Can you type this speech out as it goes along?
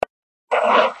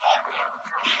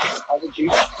Other G.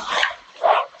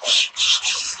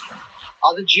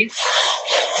 Other G.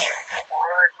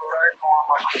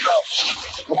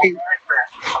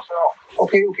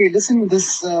 Okay. Okay. Listen,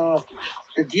 this the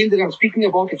deal that I'm speaking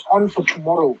about is on for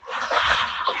tomorrow.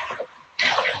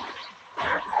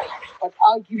 But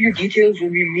I'll give you details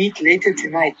when we meet later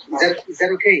tonight. Is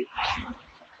that okay?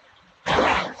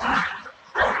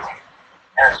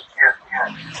 Yes.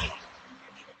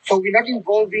 So we're not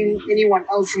involving anyone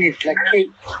else in it, like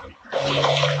Kate.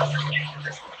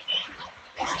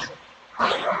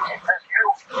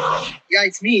 Yeah,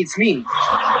 it's me.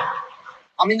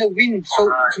 I'm in the wind,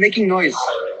 so it's making noise.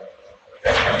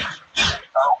 Okay.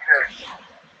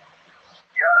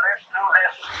 Yeah, let's do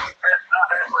this.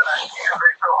 When I see you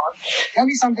later on. Tell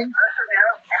me something.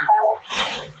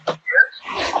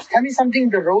 Yes? Tell me something.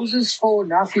 The roses for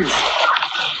Nafis.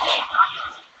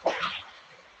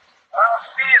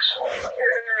 Fees.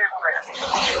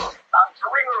 I'm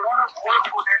doing a lot of work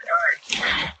for that guy.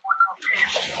 For the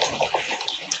fees.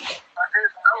 But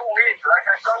there's no need, like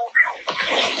I told you.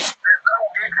 There's no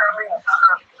need coming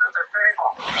to the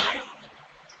table.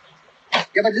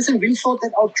 Yeah, but listen, we'll sort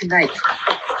that out tonight. Yeah,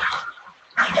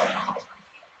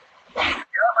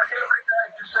 but every time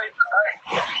you say tonight.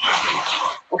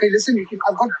 Okay, listen,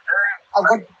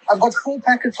 I've got 4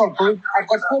 packets of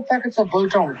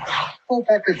biltong. 4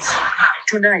 packets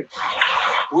tonight.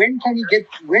 When can you get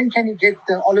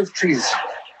the olive trees?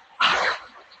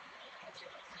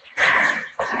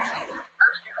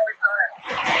 Let's give me time.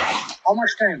 How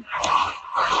much time?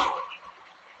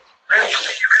 Let's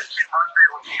see Monday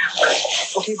or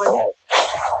Tuesday. Okay, but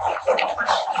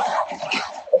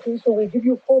okay, so we'll give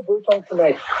you 4 biltong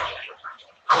tonight.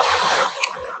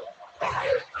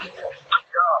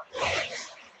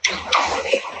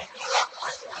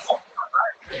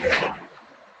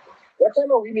 What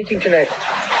time are we meeting tonight?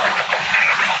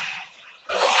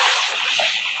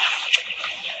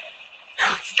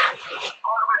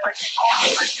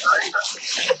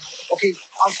 Okay,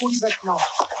 I'll call you back now.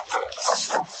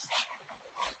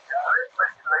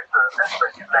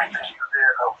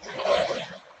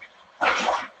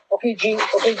 Okay, G, I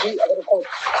gotta call.